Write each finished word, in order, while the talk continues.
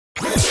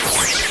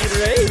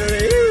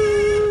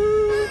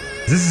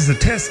This is a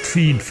test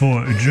feed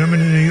for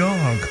Germany, New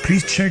York.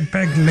 Please check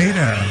back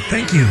later.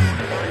 Thank you.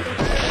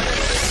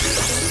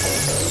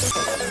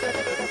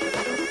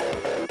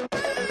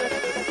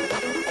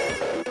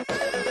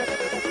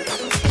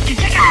 To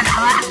check out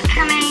our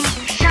upcoming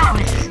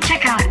shows,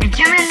 check out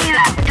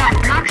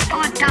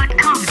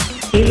germanynework.blogspot.com.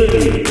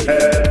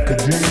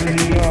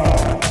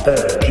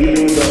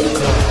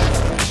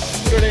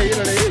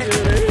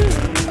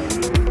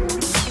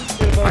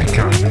 I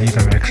can't believe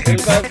I'm actually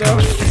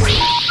podcasting.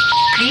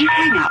 Please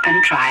hang up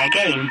and try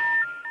again.